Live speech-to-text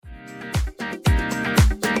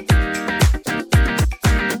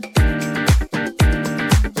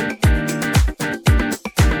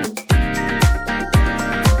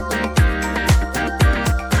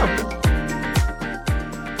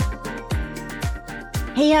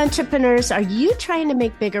Hey, entrepreneurs, are you trying to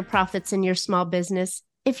make bigger profits in your small business?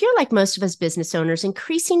 If you're like most of us business owners,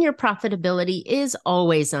 increasing your profitability is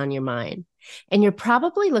always on your mind. And you're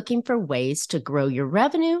probably looking for ways to grow your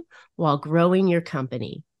revenue while growing your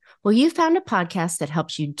company. Well, you found a podcast that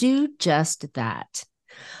helps you do just that.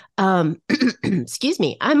 Excuse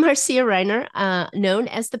me. I'm Marcia Reiner, known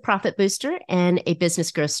as the Profit Booster and a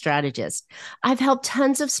business growth strategist. I've helped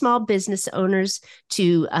tons of small business owners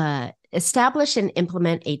to establish and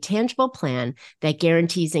implement a tangible plan that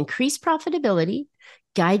guarantees increased profitability,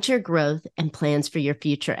 guides your growth, and plans for your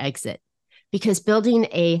future exit. Because building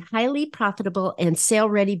a highly profitable and sale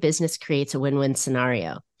ready business creates a win win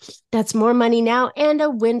scenario. That's more money now and a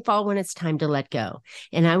windfall when it's time to let go.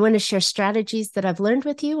 And I want to share strategies that I've learned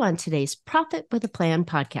with you on today's Profit with a Plan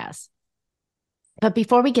podcast. But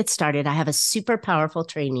before we get started, I have a super powerful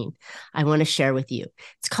training I want to share with you.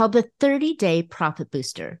 It's called the 30-Day Profit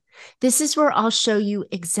Booster. This is where I'll show you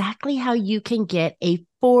exactly how you can get a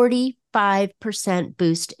 45%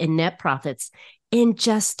 boost in net profits in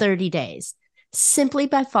just 30 days, simply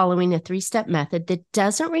by following a 3-step method that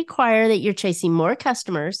doesn't require that you're chasing more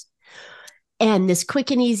customers. And this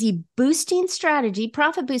quick and easy boosting strategy,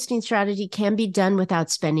 profit boosting strategy, can be done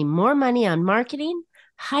without spending more money on marketing,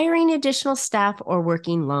 hiring additional staff, or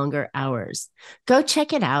working longer hours. Go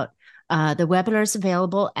check it out. The webinar is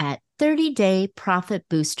available at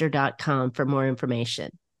 30dayprofitbooster.com for more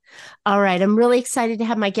information. All right, I'm really excited to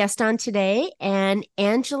have my guest on today. And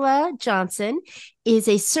Angela Johnson is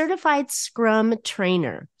a certified Scrum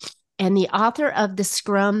trainer and the author of the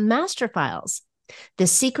Scrum Master Files, the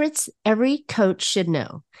secrets every coach should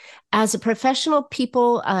know. As a professional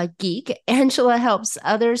people geek, Angela helps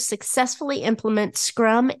others successfully implement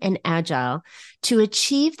Scrum and Agile to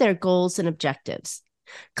achieve their goals and objectives.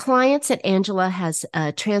 Clients that Angela has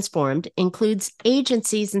transformed includes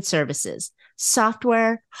agencies and services,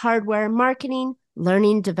 software, hardware, marketing,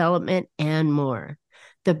 learning development, and more.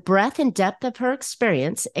 The breadth and depth of her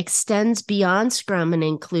experience extends beyond Scrum and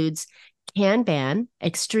includes Kanban,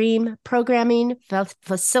 extreme programming,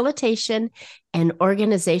 facilitation, and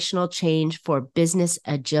organizational change for business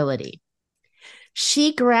agility.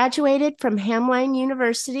 She graduated from Hamline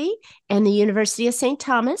University and the University of St.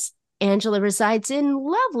 Thomas. Angela resides in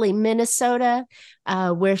lovely Minnesota,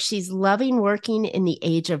 where she's loving working in the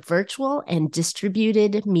age of virtual and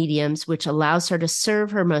distributed mediums, which allows her to serve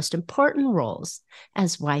her most important roles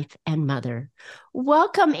as wife and mother.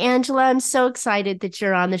 Welcome, Angela. I'm so excited that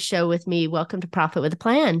you're on the show with me. Welcome to Profit with a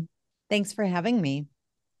Plan. Thanks for having me.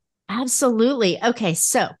 Absolutely. Okay,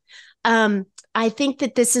 so I think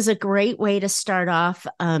that this is a great way to start off.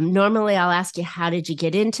 Normally, I'll ask you, how did you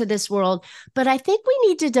get into this world? But I think we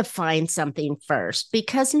need to define something first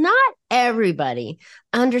because not everybody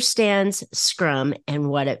understands Scrum and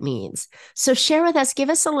what it means. So share with us, give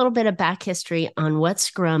us a little bit of back history on what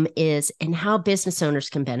Scrum is and how business owners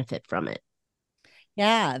can benefit from it.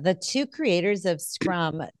 Yeah, the two creators of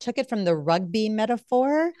Scrum took it from the rugby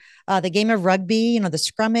metaphor, the game of rugby, the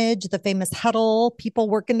scrummage, the famous huddle, people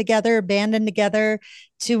working together, banding together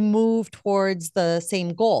to move towards the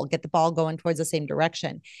same goal, get the ball going towards the same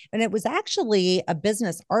direction. And it was actually a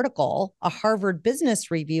business article, a Harvard Business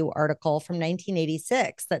Review article from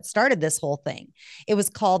 1986 that started this whole thing. It was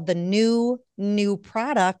called the New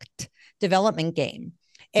Product Development Game.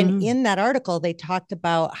 And in that article, they talked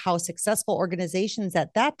about how successful organizations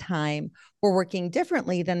at that time were working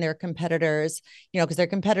differently than their competitors, because their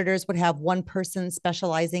competitors would have one person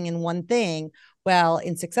specializing in one thing. Well,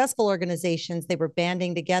 in successful organizations, they were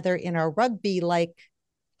banding together in a rugby-like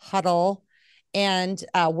huddle and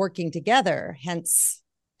working together, hence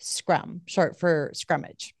Scrum, short for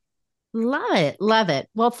scrummage. Love it. Love it.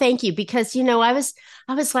 Well, thank you. Because, I was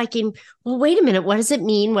liking, well, wait a minute. What does it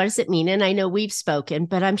mean? What does it mean? And I know we've spoken,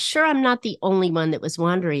 but I'm sure I'm not the only one that was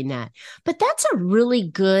wondering that. But that's a really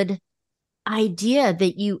good idea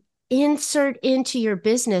that you insert into your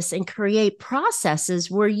business and create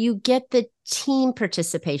processes where you get the team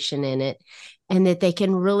participation in it and that they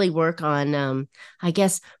can really work on, I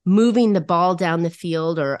guess, moving the ball down the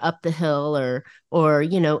field or up the hill or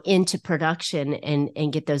into production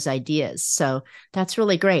and get those ideas. So that's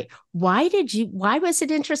really great. Why was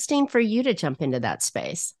it interesting for you to jump into that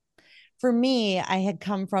space? For me, I had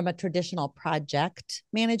come from a traditional project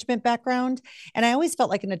management background, and I always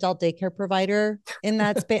felt like an adult daycare provider in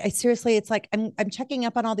that space. Seriously, it's like I'm checking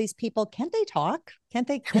up on all these people. Can't they talk? Can't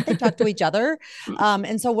they talk to each other?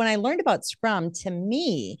 And so when I learned about Scrum, to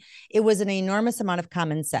me, it was an enormous amount of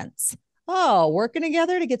common sense. oh, working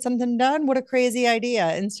together to get something done. What a crazy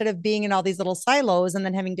idea. Instead of being in all these little silos and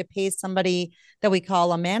then having to pay somebody that we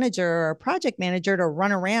call a manager or a project manager to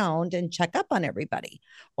run around and check up on everybody.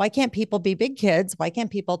 Why can't people be big kids? Why can't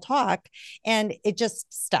people talk? And it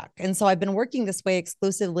just stuck. And so I've been working this way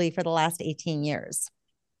exclusively for the last 18 years.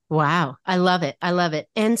 Wow, I love it. I love it.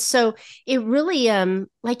 And so it really,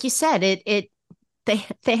 like you said,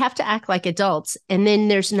 they have to act like adults, and then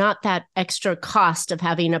there's not that extra cost of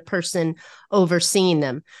having a person overseeing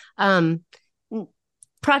them. Um,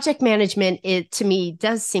 Project management, it to me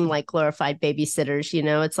does seem like glorified babysitters.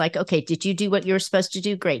 It's like, okay, did you do what you were supposed to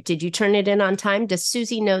do? Great. Did you turn it in on time? Does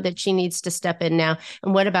Susie know that she needs to step in now?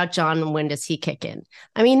 And what about John? And when does he kick in?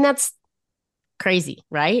 I mean, that's crazy,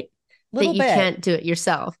 right? That Little you bit. can't do it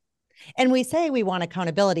yourself. And we say we want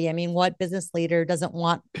accountability. I mean, what business leader doesn't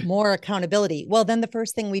want more accountability? Well, then the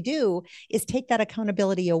first thing we do is take that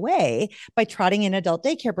accountability away by trotting in adult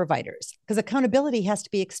daycare providers, because accountability has to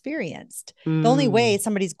be experienced. The only way Mm.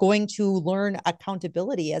 somebody's going to learn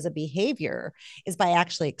accountability as a behavior is by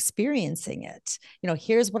actually experiencing it.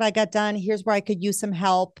 Here's what I got done. Here's where I could use some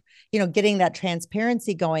help, getting that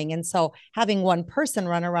transparency going. And so having one person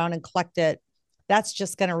run around and collect it, that's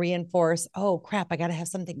just going to reinforce, oh crap, I got to have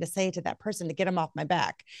something to say to that person to get them off my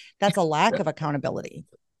back. That's a lack of accountability.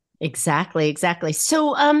 Exactly, exactly.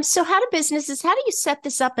 So how do you set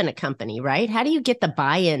this up in a company, right? How do you get the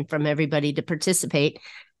buy-in from everybody to participate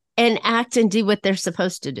and act and do what they're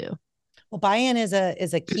supposed to do? Well, buy-in is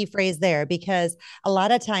a key phrase there, because a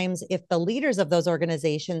lot of times if the leaders of those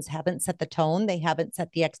organizations haven't set the tone, they haven't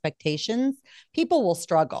set the expectations, people will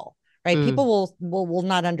struggle. Right. Mm. People will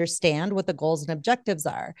not understand what the goals and objectives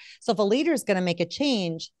are. So if a leader is going to make a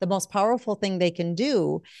change, the most powerful thing they can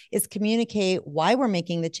do is communicate why we're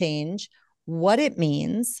making the change, what it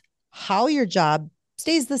means, how your job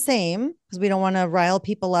stays the same, because we don't want to rile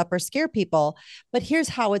people up or scare people, but here's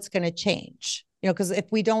how it's going to change. Because if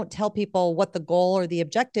we don't tell people what the goal or the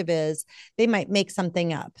objective is, they might make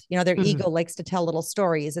something up. Their Mm. ego likes to tell little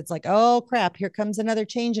stories. It's like, oh crap, here comes another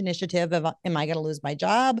change initiative. Am I going to lose my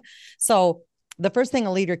job? So the first thing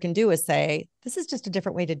a leader can do is say, this is just a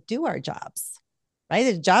different way to do our jobs, right?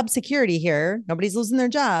 There's job security here. Nobody's losing their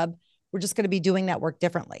job. We're just going to be doing that work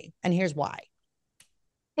differently. And here's why.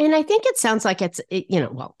 And I think it sounds like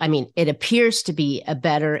well, I mean, it appears to be a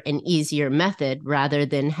better and easier method rather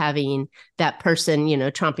than having that person,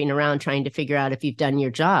 tromping around trying to figure out if you've done your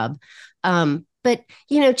job. But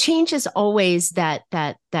change is always that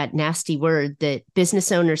nasty word that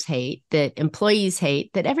business owners hate, that employees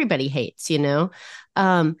hate, that everybody hates.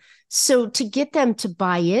 So to get them to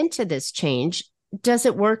buy into this change, does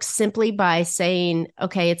it work simply by saying,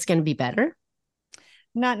 okay, it's going to be better?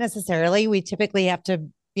 Not necessarily. We typically have to,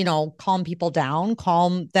 calm people down,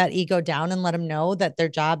 calm that ego down, and let them know that their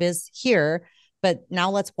job is here. But now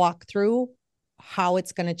let's walk through how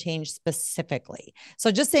it's going to change specifically. So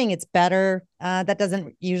just saying it's better, that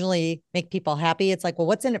doesn't usually make people happy. It's like, well,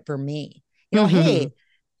 what's in it for me? Mm-hmm. Hey,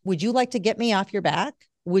 would you like to get me off your back?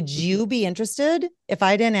 Would you be interested if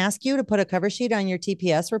I didn't ask you to put a cover sheet on your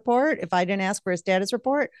TPS report? If I didn't ask for a status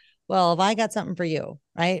report? Well, if I got something for you,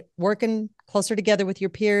 right? Working closer together with your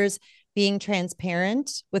peers, being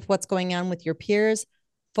transparent with what's going on with your peers,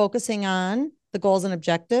 focusing on the goals and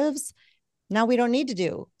objectives. Now we don't need to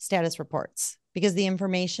do status reports because the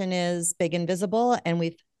information is big and visible, and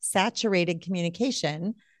we've saturated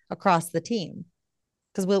communication across the team,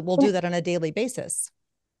 because we'll do that on a daily basis.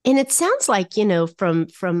 And it sounds like,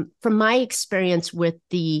 from my experience with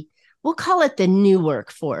we'll call it the new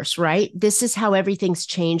workforce, right? This is how everything's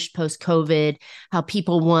changed post COVID, how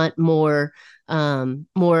people want more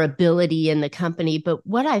ability in the company. But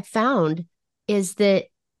what I found is that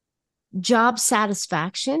job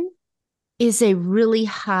satisfaction is a really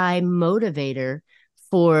high motivator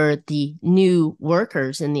for the new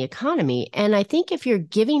workers in the economy. And I think if you're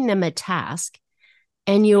giving them a task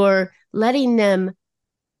and you're letting them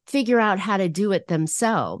figure out how to do it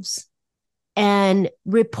themselves and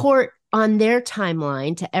report on their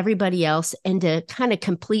timeline to everybody else and to kind of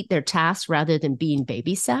complete their tasks rather than being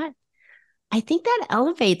babysat, I think that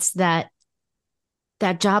elevates that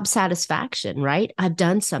job satisfaction, right? I've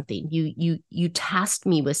done something. You tasked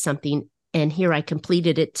me with something and here I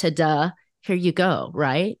completed it. Ta-da. Here you go,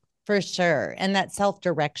 right? For sure. And that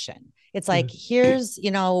self-direction. It's like, here's,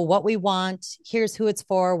 what we want. Here's who it's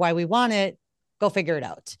for, why we want it. Go figure it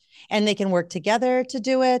out. And they can work together to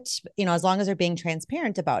do it, as long as they're being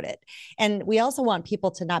transparent about it. And we also want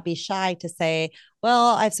people to not be shy to say,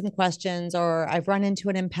 well, I have some questions, or I've run into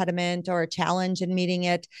an impediment or a challenge in meeting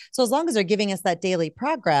it. So as long as they're giving us that daily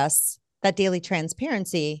progress, that daily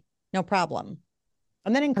transparency, no problem.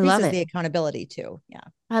 And then I love increases it. the accountability too. Yeah.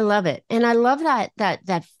 I love it. And I love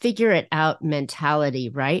that figure it out mentality,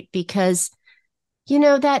 right? Because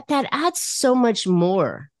that adds so much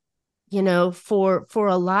more, for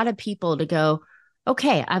a lot of people to go,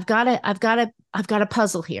 okay, I've got a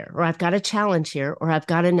puzzle here, or I've got a challenge here, or I've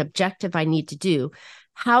got an objective I need to do.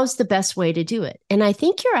 How's the best way to do it? And I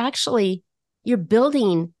think you're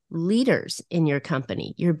building leaders in your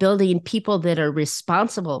company. You're building people that are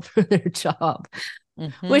responsible for their job,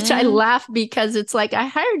 which I Mm-hmm. laugh because it's like I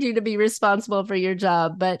hired you to be responsible for your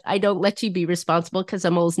job, but I don't let you be responsible because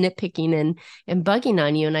I'm always nitpicking and bugging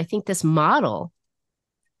on you. And I think this model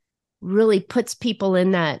really puts people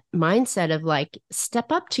in that mindset of like,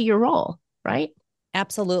 step up to your role, right?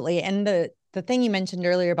 Absolutely. And the thing you mentioned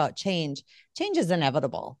earlier about change is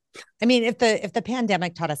inevitable. I mean, if the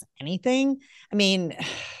pandemic taught us anything, I mean,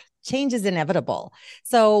 change is inevitable.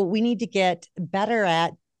 So we need to get better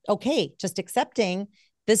at, okay, just accepting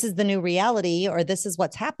this is the new reality or this is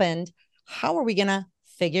what's happened. How are we going to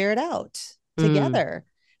figure it out Mm, together?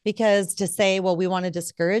 Because to say, well, we want to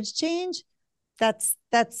discourage change, that's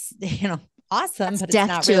awesome, that's but it's death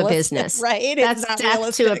not to a realistic, business. right? It's That's not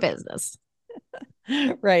death to a realistic. business.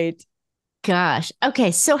 Right. Gosh. Okay.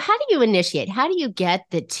 So, how do you initiate? How do you get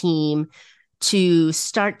the team to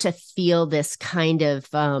start to feel this kind of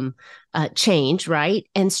change, right?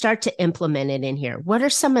 And start to implement it in here? What are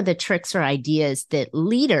some of the tricks or ideas that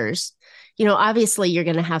leaders, obviously you're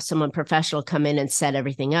going to have someone professional come in and set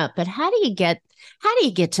everything up, but how do you get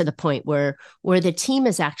to the point where the team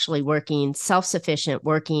is actually working self-sufficient,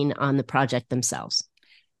 working on the project themselves?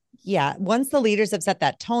 Yeah, once the leaders have set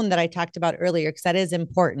that tone that I talked about earlier, because that is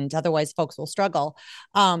important, otherwise folks will struggle.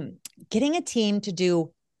 Getting a team to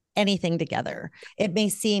do anything together, it may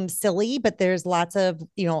seem silly, but there's lots of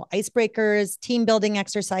icebreakers, team building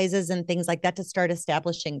exercises, and things like that to start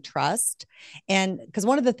establishing trust. And because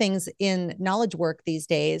one of the things in knowledge work these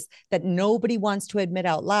days that nobody wants to admit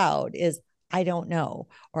out loud is, I don't know,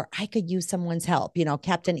 or I could use someone's help.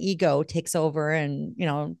 Captain Ego takes over and,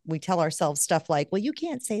 we tell ourselves stuff like, well, you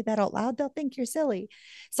can't say that out loud. They'll think you're silly.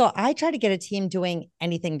 So I try to get a team doing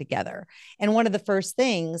anything together. And one of the first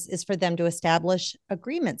things is for them to establish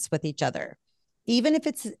agreements with each other, even if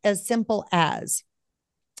it's as simple as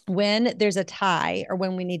when there's a tie or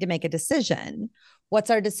when we need to make a decision, what's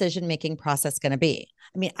our decision making process going to be?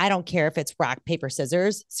 I mean, I don't care if it's rock, paper,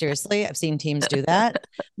 scissors. Seriously, I've seen teams do that.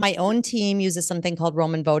 My own team uses something called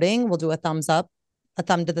Roman voting. We'll do a thumbs up, a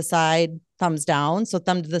thumb to the side, thumbs down. So,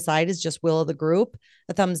 thumb to the side is just will of the group.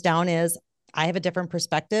 A thumbs down is I have a different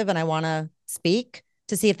perspective and I want to speak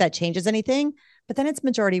to see if that changes anything. But then it's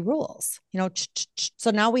majority rules,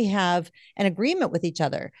 so now we have an agreement with each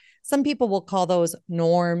other. Some people will call those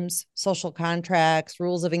norms, social contracts,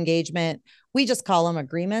 rules of engagement. We just call them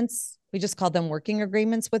agreements. We just call them working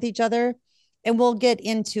agreements with each other. And we'll get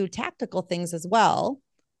into tactical things as well.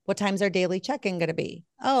 What time's our daily check-in going to be?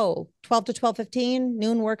 Oh, 12 to 12:15,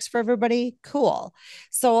 noon works for everybody. Cool.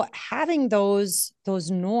 So having those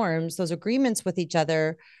norms, those agreements with each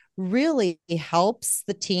other really helps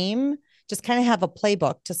the team just kind of have a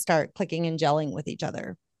playbook to start clicking and gelling with each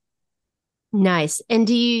other. Nice. And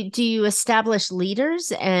do you establish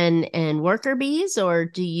leaders and worker bees, or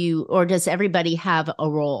does everybody have a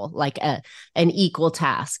role, like an equal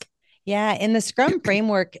task? Yeah, in the Scrum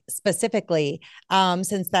framework specifically,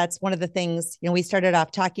 since that's one of the things we started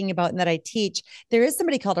off talking about and that I teach, there is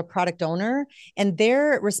somebody called a product owner, and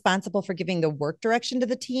they're responsible for giving the work direction to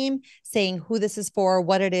the team, saying who this is for,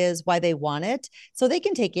 what it is, why they want it, so they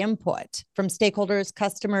can take input from stakeholders,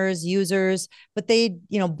 customers, users, but they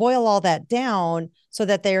boil all that down so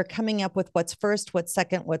that they're coming up with what's first, what's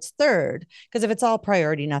second, what's third. Because if it's all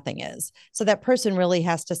priority, nothing is. So that person really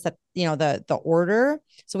has to set the order.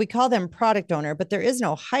 So we call them product owner, but there is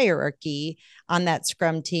no hierarchy on that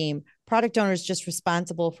Scrum team. Product owner is just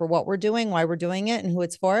responsible for what we're doing, why we're doing it, and who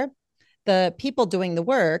it's for. The people doing the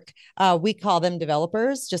work, we call them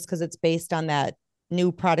developers just because it's based on that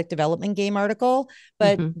new product development game article.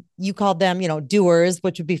 But Mm-hmm. you called them, doers,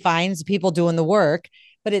 which would be fine. It's people doing the work,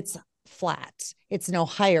 but it's flat. It's no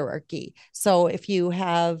hierarchy. So if you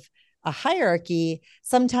have a hierarchy,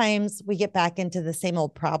 sometimes we get back into the same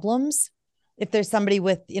old problems. If there's somebody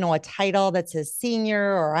with, a title that says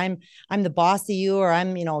senior, or I'm the boss of you, or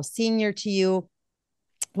I'm, senior to you.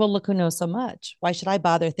 Well, look who knows so much. Why should I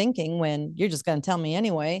bother thinking when you're just going to tell me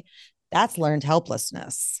anyway? That's learned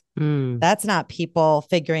helplessness. Mm. That's not people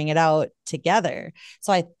figuring it out together.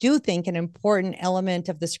 So I do think an important element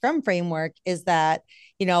of the Scrum framework is that,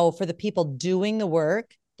 for the people doing the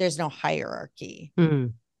work, there's no hierarchy.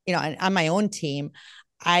 Mm. And on my own team,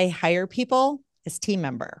 I hire people as team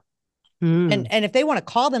member. Mm, And if they want to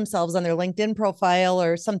call themselves on their LinkedIn profile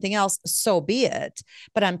or something else, so be it.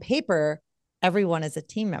 But on paper, everyone is a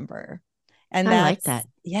team member. And I like that's,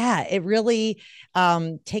 that. yeah, it really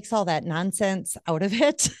takes all that nonsense out of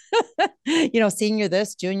it. Senior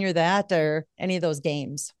this, junior that, or any of those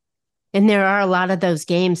games. And there are a lot of those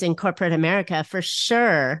games in corporate America for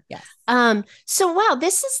sure. Yes. So wow,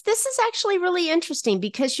 this is actually really interesting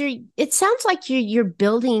because it sounds like you're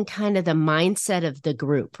building kind of the mindset of the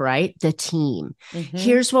group, right? The team. Mm-hmm.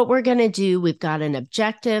 Here's what we're gonna do. We've got an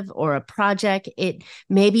objective or a project.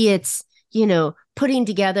 Maybe it's, putting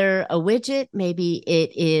together a widget, maybe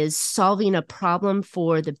it is solving a problem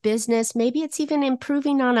for the business, maybe it's even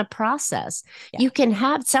improving on a process.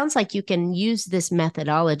 Yeah. Sounds like you can use this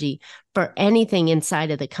methodology for anything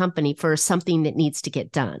inside of the company for something that needs to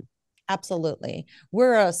get done. Absolutely.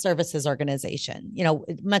 We're a services organization,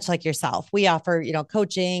 much like yourself. We offer,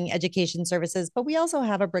 coaching, education services, but we also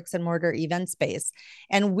have a bricks and mortar event space.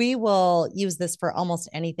 And we will use this for almost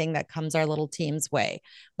anything that comes our little team's way,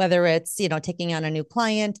 whether it's, taking on a new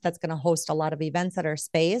client that's going to host a lot of events at our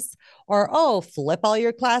space, or, flip all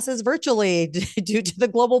your classes virtually due to the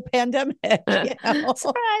global pandemic,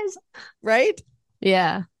 Surprise. right?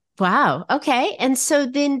 Yeah. Wow. Okay. And so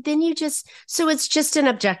then so it's just an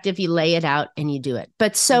objective, you lay it out and you do it.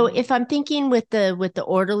 But so Mm-hmm. if I'm thinking with the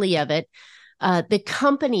orderly of it, the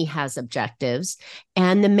company has objectives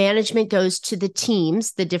and the management goes to the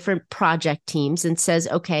teams, the different project teams, and says,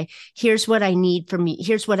 okay, here's what I need from you.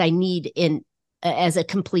 Here's what I need in as a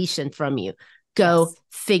completion from you. Go Yes.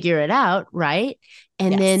 figure it out, right?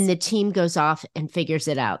 And then Yes. the team goes off and figures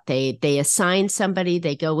it out. They assign somebody,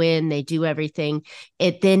 they go in, they do everything.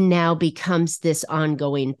 It then now becomes this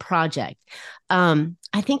ongoing project.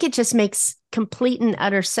 I think it just makes complete and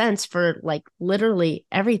utter sense for like literally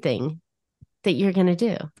everything that you're going to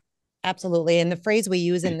do. Absolutely. And the phrase we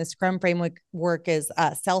use in the Scrum framework is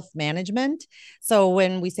self-management. So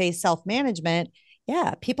when we say self-management,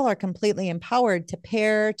 yeah, people are completely empowered to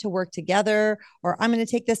pair, to work together, or I'm going to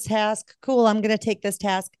take this task. Cool. I'm going to take this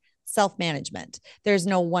task. Self-management. There's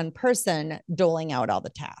no one person doling out all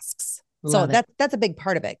the tasks. So Love it. that's a big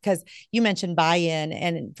part of it, because you mentioned buy-in,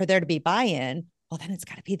 and for there to be buy-in, well, then it's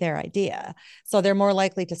got to be their idea. So they're more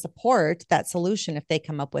likely to support that solution if they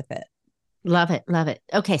come up with it. Love it. Love it.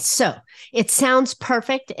 Okay. So it sounds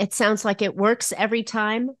perfect. It sounds like it works every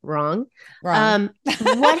time. Wrong. Wrong.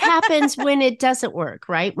 What happens when it doesn't work,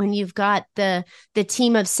 right? When you've got the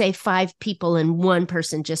team of say 5 people and one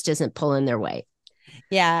person just isn't pulling their weight.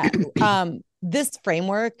 Yeah. This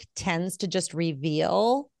framework tends to just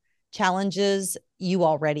reveal challenges you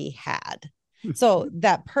already had. So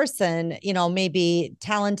that person, may be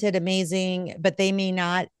talented, amazing, but they may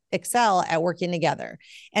not excel at working together.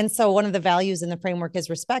 And so one of the values in the framework is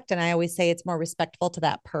respect. And I always say it's more respectful to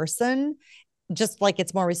that person, just like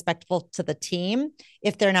it's more respectful to the team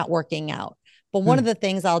if they're not working out. But one of the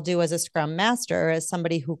things I'll do as a Scrum Master, as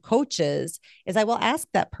somebody who coaches, is I will ask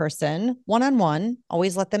that person one-on-one,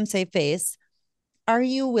 always let them save face. Are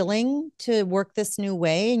you willing to work this new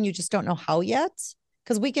way and you just don't know how yet?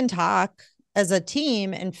 Because we can talk as a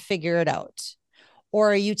team and figure it out.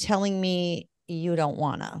 Or are you telling me you don't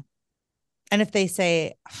wanna? And if they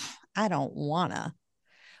say, I don't wanna,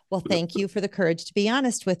 well, thank you for the courage to be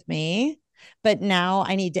honest with me. But now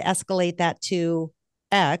I need to escalate that to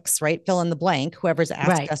X, right? Fill in the blank, whoever's asked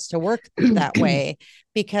Right. us to work that way.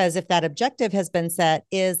 Because if that objective has been set,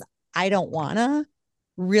 is I don't wanna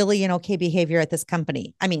really an okay behavior at this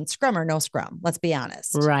company. I mean, scrum or no scrum, let's be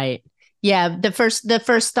honest. Right. Yeah, the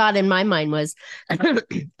first thought in my mind was,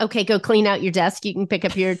 okay, go clean out your desk. You can pick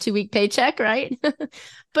up your 2-week paycheck, right?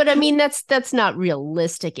 But I mean, that's not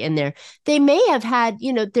realistic in there. They may have had,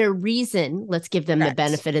 their reason, let's give them the Correct.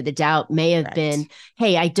 benefit of the doubt, may have been, Correct.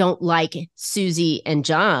 hey, I don't like Susie and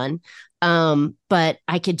John. But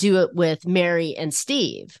I could do it with Mary and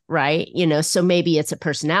Steve, right? So maybe it's a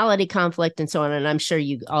personality conflict and so on. And I'm sure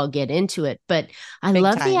you all get into it. But I Big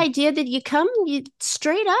love the time. idea that you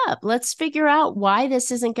straight up, let's figure out why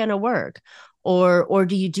this isn't going to work. Or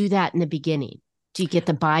do you do that in the beginning? Do you get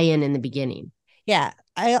the buy-in in the beginning? Yeah,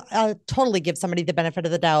 I'll totally give somebody the benefit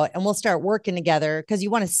of the doubt, and we'll start working together, because you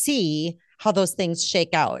want to see how those things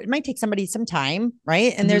shake out. It might take somebody some time,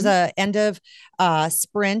 right? And there's Mm-hmm. a end of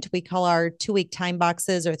sprint. We call our 2-week time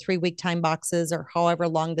boxes or 3-week time boxes, or however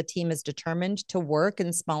long the team is determined to work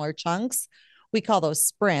in smaller chunks. We call those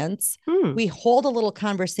sprints. Hmm. We hold a little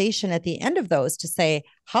conversation at the end of those to say,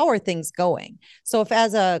 how are things going? So if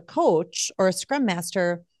as a coach or a scrum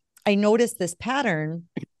master, I notice this pattern,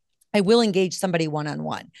 I will engage somebody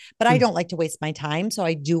one-on-one, but I Hmm. don't like to waste my time. So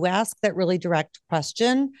I do ask that really direct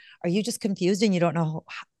question. Are you just confused and you don't know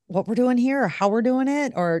what we're doing here or how we're doing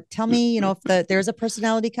it, or tell me, if there's a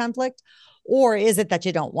personality conflict, or is it that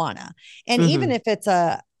you don't wanna? And even Mm-hmm. if it's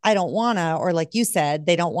a I don't wanna, or like you said,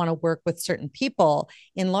 they don't want to work with certain people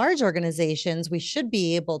in large organizations, we should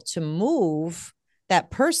be able to move that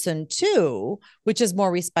person too, which is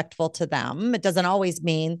more respectful to them. It doesn't always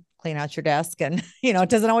mean clean out your desk and, it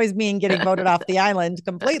doesn't always mean getting voted off the island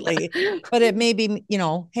completely, but it may be,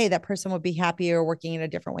 hey, that person would be happier working in a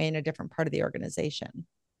different way in a different part of the organization.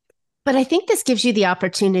 But I think this gives you the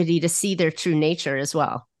opportunity to see their true nature as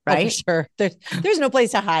well, Oh, for right? sure. There's no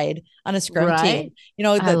place to hide on a Scrum team.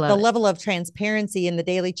 Right. I The love it. level of transparency in the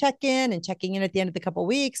daily check-in and checking in at the end of the couple of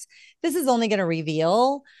weeks, this is only going to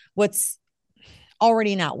reveal what's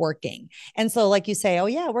already not working. And so, like you say, oh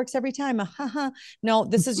yeah, it works every time. No,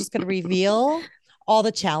 this is just going to reveal all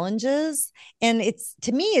the challenges. And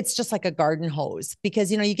to me, it's just like a garden hose,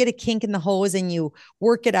 because you get a kink in the hose and you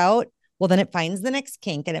work it out. Well, then it finds the next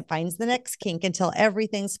kink and it finds the next kink until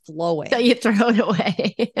everything's So flowing. you throw it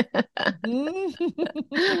away.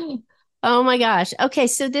 Oh my gosh. Okay,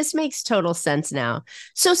 so this makes total sense now.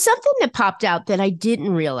 So something that popped out that I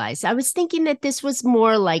didn't realize. I was thinking that this was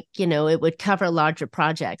more like, it would cover larger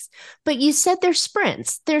projects. But you said they're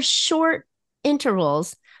sprints. They're short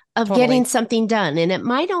intervals of getting Totally. something done, and it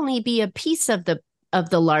might only be a piece of the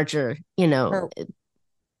larger, Cor-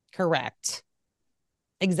 Correct.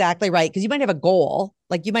 Exactly right. Because you might have a goal,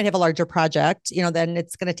 like you might have a larger project, then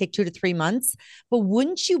it's going to take 2 to 3 months. But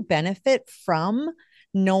wouldn't you benefit from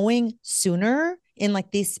knowing sooner in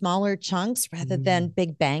like these smaller chunks rather than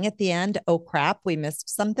big bang at the end? Oh crap, we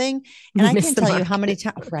missed something. And we I missed can't the tell you mark. how many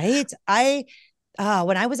times, right?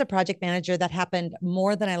 When I was a project manager, that happened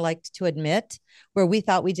more than I liked to admit, where we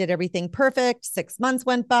thought we did everything perfect. 6 months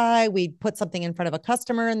went by, we'd put something in front of a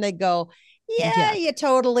customer and they go, yeah, Yeah. you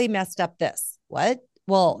totally messed up this. What?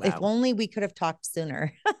 Well, if Wow. only we could have talked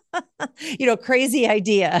sooner. Crazy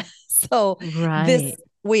idea. So, this Right.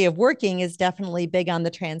 way of working is definitely big on the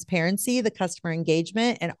transparency, the customer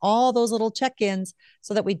engagement, and all those little check ins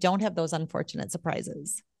so that we don't have those unfortunate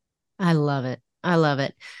surprises. I love it. I love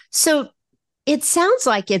it. So it sounds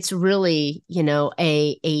like it's really,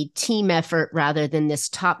 a team effort rather than this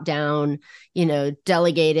top down,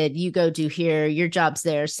 delegated, you go do here, your job's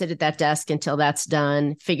there, sit at that desk until that's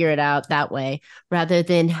done, figure it out that way, rather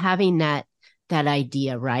than having that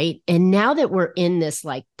idea, right? And now that we're in this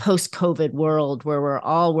like post-COVID world where we're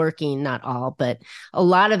all working, not all, but a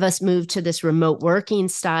lot of us moved to this remote working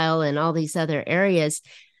style and all these other areas,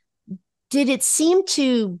 did it seem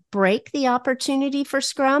to break the opportunity for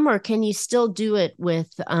Scrum, or can you still do it with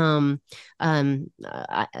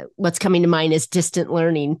what's coming to mind is distant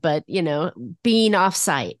learning, but being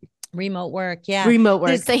offsite, Remote work. Yeah. remote work?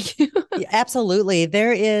 There's Thank you. absolutely.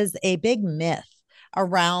 There is a big myth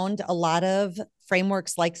around a lot of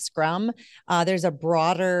frameworks like Scrum. There's a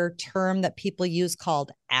broader term that people use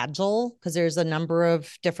called Agile, because there's a number of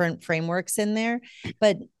different frameworks in there.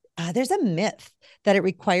 But there's a myth that it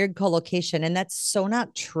required co-location, and that's so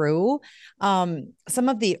not true. Some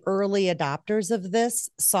of the early adopters of this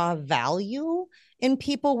saw value in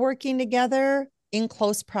people working together in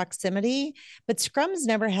close proximity, but Scrum's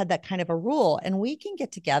never had that kind of a rule. And we can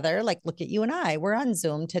get together, like look at you and I, we're on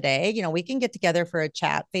Zoom today. We can get together for a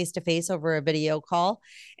chat face to face over a video call.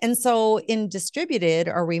 And so in distributed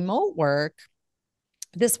or remote work,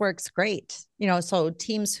 this works great. So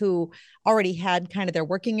teams who already had kind of their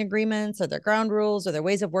working agreements or their ground rules or their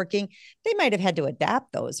ways of working, they might have had to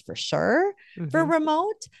adapt those for sure for Mm-hmm.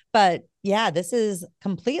 remote. But yeah, this is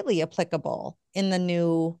completely applicable in the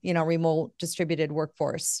new, remote distributed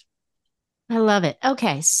workforce. I love it.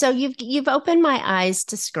 Okay, so you've opened my eyes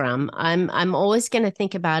to Scrum. I'm always going to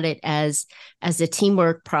think about it as a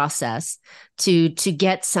teamwork process to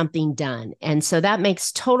get something done, and so that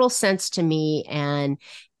makes total sense to me. And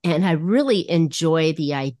I really enjoy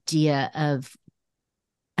the idea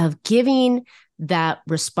of giving that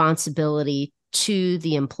responsibility to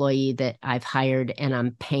the employee that I've hired and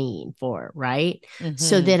I'm paying for, right?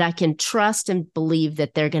 So Mm-hmm. that I can trust and believe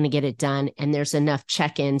that they're going to get it done and there's enough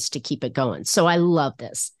check ins to keep it going. So I love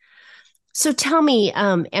this. So tell me,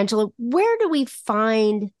 Angela, where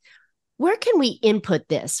can we input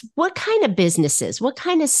this? What kind of businesses, what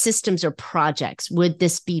kind of systems or projects would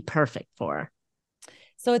this be perfect for?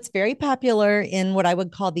 So it's very popular in what I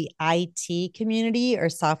would call the IT community or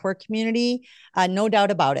software community. No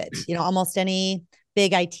doubt about it. Almost any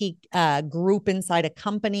big IT group inside a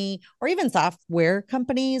company or even software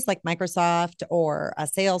companies like Microsoft or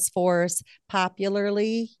Salesforce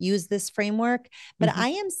popularly use this framework. But Mm-hmm. I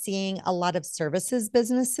am seeing a lot of services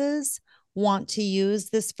businesses want to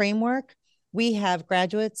use this framework. We have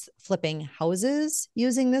graduates flipping houses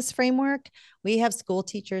using this framework. We have school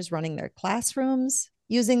teachers running their classrooms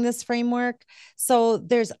using this framework. So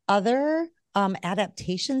there's other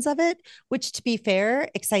adaptations of it, which to be fair,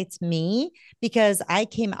 excites me because I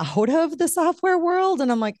came out of the software world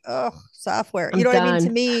and I'm like, oh, software. You I'm know what I mean? To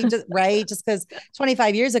done. me, just right, just because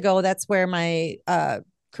 25 years ago, that's where my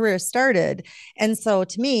career started. And so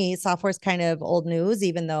to me, software is kind of old news,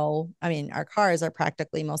 even though, I mean, our cars are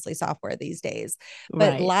practically mostly software these days,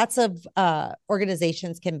 but Right. lots of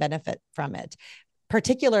organizations can benefit from it,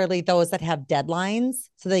 particularly those that have deadlines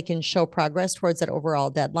so they can show progress towards that overall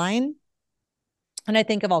deadline. And I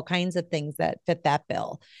think of all kinds of things that fit that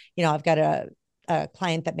bill. You know, I've got a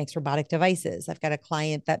client that makes robotic devices. I've got a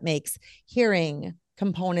client that makes hearing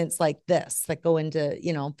components like this that go into,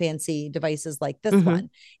 you know, fancy devices like this Mm-hmm. one.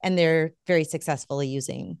 And they're very successfully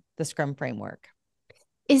using the Scrum framework.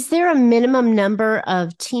 Is there a minimum number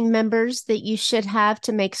of team members that you should have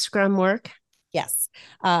to make Scrum work? Yes.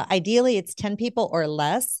 Ideally, it's 10 people or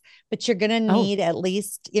less, but you're going to Oh, need at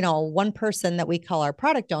least, you know, one person that we call our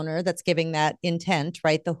product owner that's giving that intent,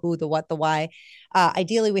 right? The who, the what, the why.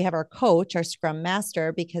 Ideally, we have our coach, our Scrum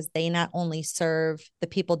Master, because they not only serve the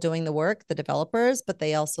people doing the work, the developers, but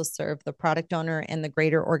they also serve the product owner and the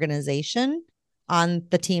greater organization on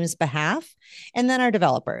the team's behalf, and then our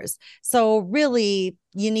developers. So, really,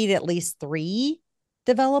 you need at least three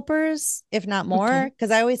developers, if not more. okay.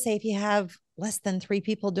 Because I always say if you have less than three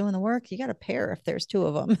people doing the work, you got a pair if there's two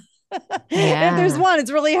of them. If there's Yeah, one,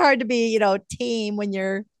 it's really hard to be, you know, team when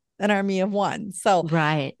you're an army of one. So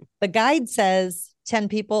right. the guide says 10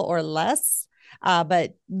 people or less,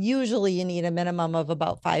 but usually you need a minimum of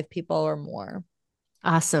about five people or more.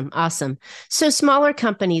 Awesome. Awesome. So smaller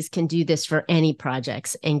companies can do this for any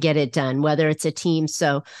projects and get it done, whether it's a team.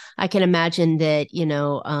 So I can imagine that,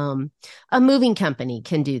 a moving company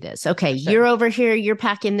can do this. Okay, For you're sure. over here, you're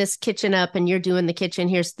packing this kitchen up and you're doing the kitchen.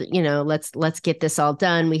 Here's the, let's get this all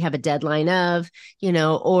done. We have a deadline of,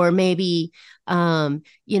 or maybe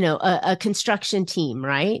a construction team,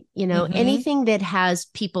 right? Mm-hmm. Anything that has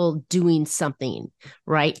people doing something,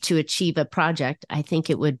 right, to achieve a project, I think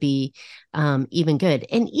it would be even good.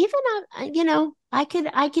 And even I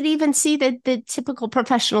could even see the typical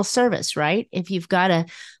professional service, right? If you've got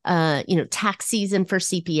tax season for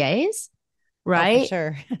CPAs, Oh, for right?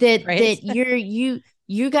 sure. That Right. that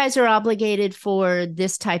you guys are obligated for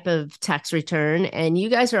this type of tax return, and you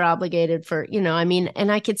guys are obligated for, I mean,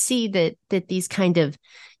 and I could see that these kind of,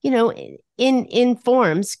 in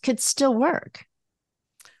forms could still work.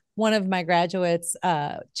 One of my graduates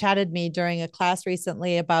chatted me during a class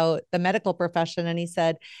recently about the medical profession, and he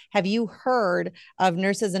said, have you heard of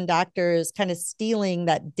nurses and doctors kind of stealing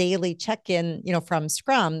that daily check-in, you know, from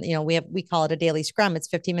Scrum? You know, we call it a daily Scrum. It's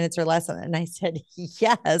 15 minutes or less. And I said,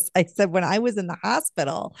 yes. I said, when I was in the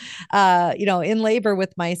hospital, in labor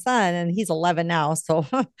with my son, and he's 11 now, so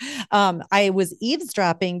I was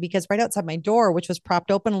eavesdropping because right outside my door, which was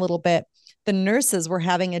propped open a little bit, the nurses were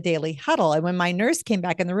having a daily huddle. And when my nurse came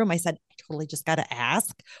back in the room, I said, I totally just got to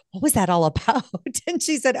ask, what was that all about? And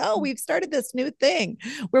she said, oh, we've started this new thing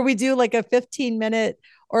where we do like a 15-minute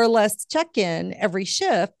or less check-in every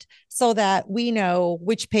shift so that we know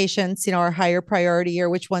which patients, you know, are higher priority or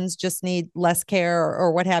which ones just need less care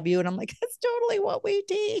or what have you. And I'm like, that's totally what we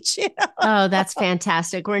teach. You Oh, that's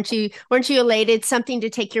fantastic. Weren't you elated? Something to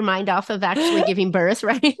take your mind off of actually know? giving birth,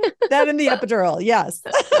 right? That in the epidural. Yes.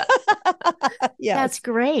 That's Yes.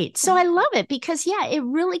 great. So I love it because, yeah, it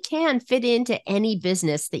really can fit into any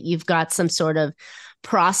business that you've got some sort of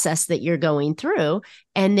process that you're going through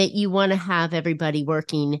and that you want to have everybody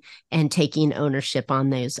working and taking ownership on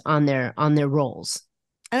those on their roles.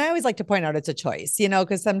 And I always like to point out it's a choice, you know,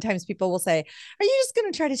 because sometimes people will say, are you just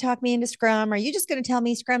going to try to talk me into Scrum? Are you just going to tell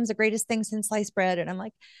me Scrum's the greatest thing since sliced bread? And I'm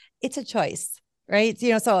like, it's a choice. Right.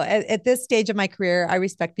 You know, so at this stage of my career, I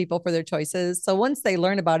respect people for their choices. So once they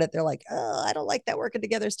learn about it, they're like, oh, I don't like that working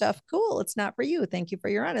together stuff. Cool. It's not for you. Thank you for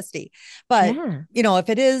your honesty. But, Yeah, you know, if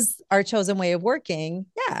it is our chosen way of working,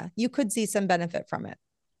 yeah, you could see some benefit from it.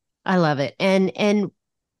 I love it. And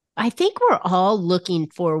I think we're all looking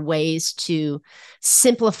for ways to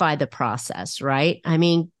simplify the process, right? I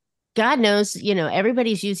mean, God knows,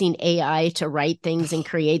 everybody's using AI to write things and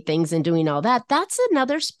create things and doing all that. That's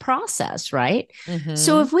another process, right? So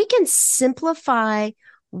Mm-hmm. if we can simplify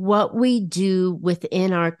what we do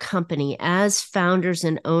within our company as founders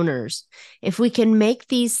and owners, if we can make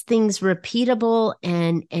these things repeatable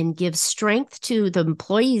and give strength to the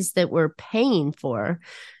employees that we're paying for,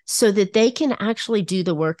 so that they can actually do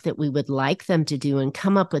the work that we would like them to do and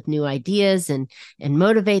come up with new ideas and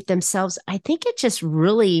motivate themselves, I think it just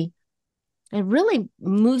really It really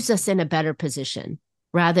moves us in a better position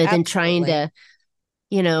rather than trying Absolutely.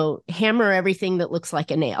 to, hammer everything that looks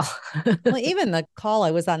like a nail. Well, even the call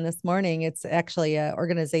I was on this morning, it's actually an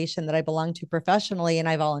organization that I belong to professionally and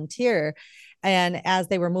I volunteer. And as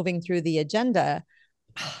they were moving through the agenda,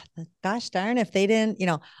 gosh darn, if they didn't,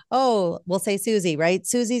 oh, we'll say Susie, right?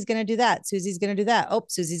 Susie's going to do that. Susie's going to do that. Oh,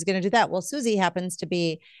 Susie's going to do that. Well, Susie happens to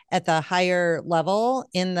be at the higher level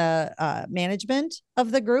in the management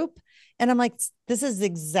of the group. And I'm like, this is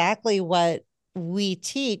exactly what we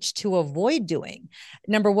teach to avoid doing.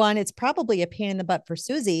 Number one, it's probably a pain in the butt for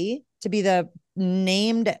Susie to be the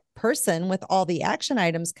named person with all the action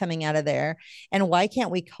items coming out of there. And why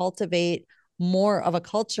can't we cultivate more of a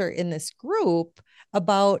culture in this group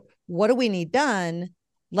about what do we need done?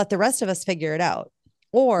 Let the rest of us figure it out.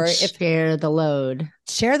 Or if share the load,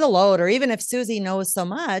 or even if Susie knows so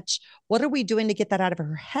much, what are we doing to get that out of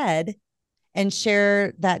her head and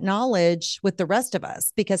share that knowledge with the rest of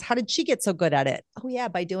us? Because how did she get so good at it? Oh yeah,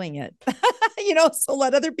 by doing it, so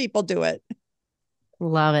let other people do it.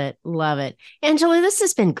 Love it. Love it. Angela, this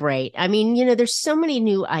has been great. I mean, there's so many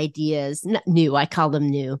new ideas, not new, I call them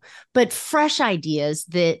new, but fresh ideas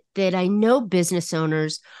that I know business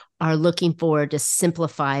owners are looking for to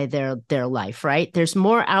simplify their life, right? There's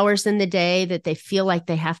more hours in the day that they feel like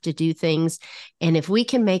they have to do things. And if we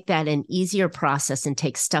can make that an easier process and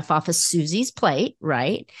take stuff off of Susie's plate,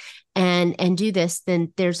 right? And do this,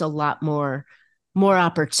 then there's a lot more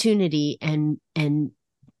opportunity and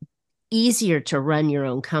easier to run your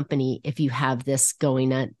own company if you have this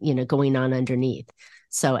going on underneath.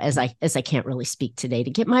 So as I can't really speak today to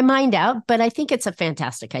get my mind out, but I think it's a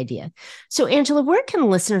fantastic idea. So Angela, where can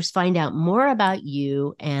listeners find out more about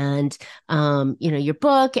you and your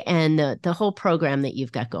book and the whole program that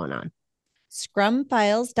you've got going on?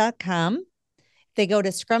 Scrumfiles.com. They go to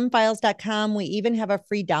scrumfiles.com. We even have a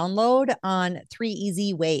free download on 3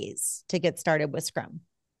 easy ways to get started with Scrum.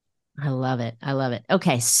 I love it. I love it.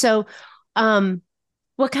 Okay. So,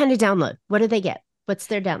 what kind of download? What do they get? What's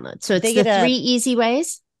their download? So it's the 3 easy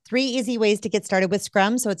ways. 3 easy ways to get started with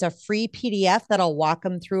Scrum. So it's a free PDF that'll walk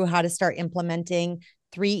them through how to start implementing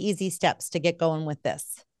 3 easy steps to get going with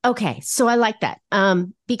this. Okay. So I like that.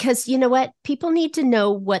 Because you know what? People need to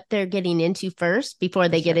know what they're getting into first before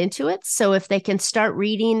they get into it. So if they can start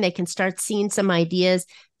reading, they can start seeing some ideas,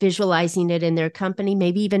 visualizing it in their company,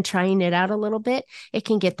 maybe even trying it out a little bit. It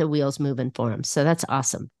can get the wheels moving for them. So that's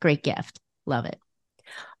awesome. Great gift. Love it.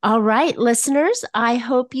 All right, listeners, I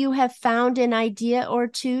hope you have found an idea or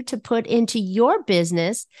two to put into your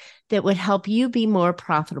business that would help you be more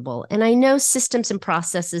profitable. And I know systems and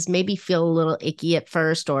processes maybe feel a little icky at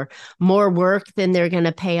first or more work than they're going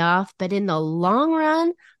to pay off. But in the long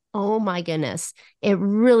run, oh my goodness, it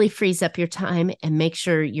really frees up your time and makes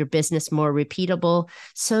sure your business more repeatable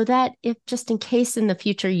so that if just in case in the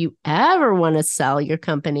future you ever want to sell your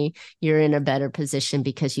company, you're in a better position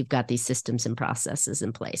because you've got these systems and processes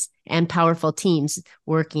in place and powerful teams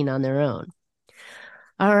working on their own.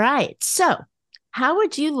 All right. So how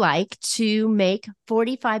would you like to make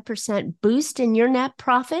 45% boost in your net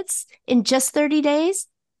profits in just 30 days?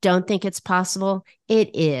 Don't think it's possible?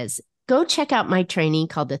 It is. Go check out my training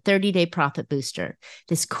called the 30-Day Profit Booster.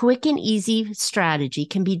 This quick and easy strategy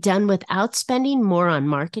can be done without spending more on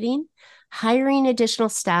marketing, hiring additional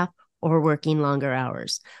staff, or working longer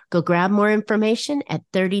hours. Go grab more information at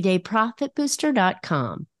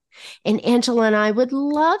 30dayprofitbooster.com. And Angela and I would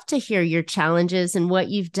love to hear your challenges and what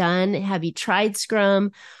you've done. Have you tried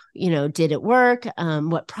Scrum? Did it work?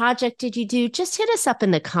 What project did you do? Just hit us up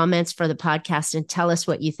in the comments for the podcast and tell us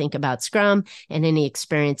what you think about Scrum and any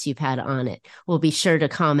experience you've had on it. We'll be sure to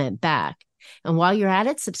comment back. And while you're at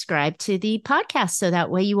it, subscribe to the podcast so that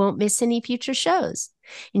way you won't miss any future shows.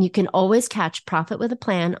 And you can always catch Profit with a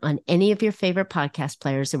Plan on any of your favorite podcast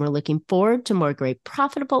players. And we're looking forward to more great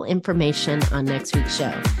profitable information on next week's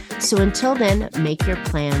show. So until then, make your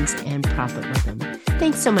plans and profit with them.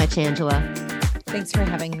 Thanks so much, Angela. Thanks for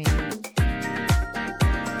having me.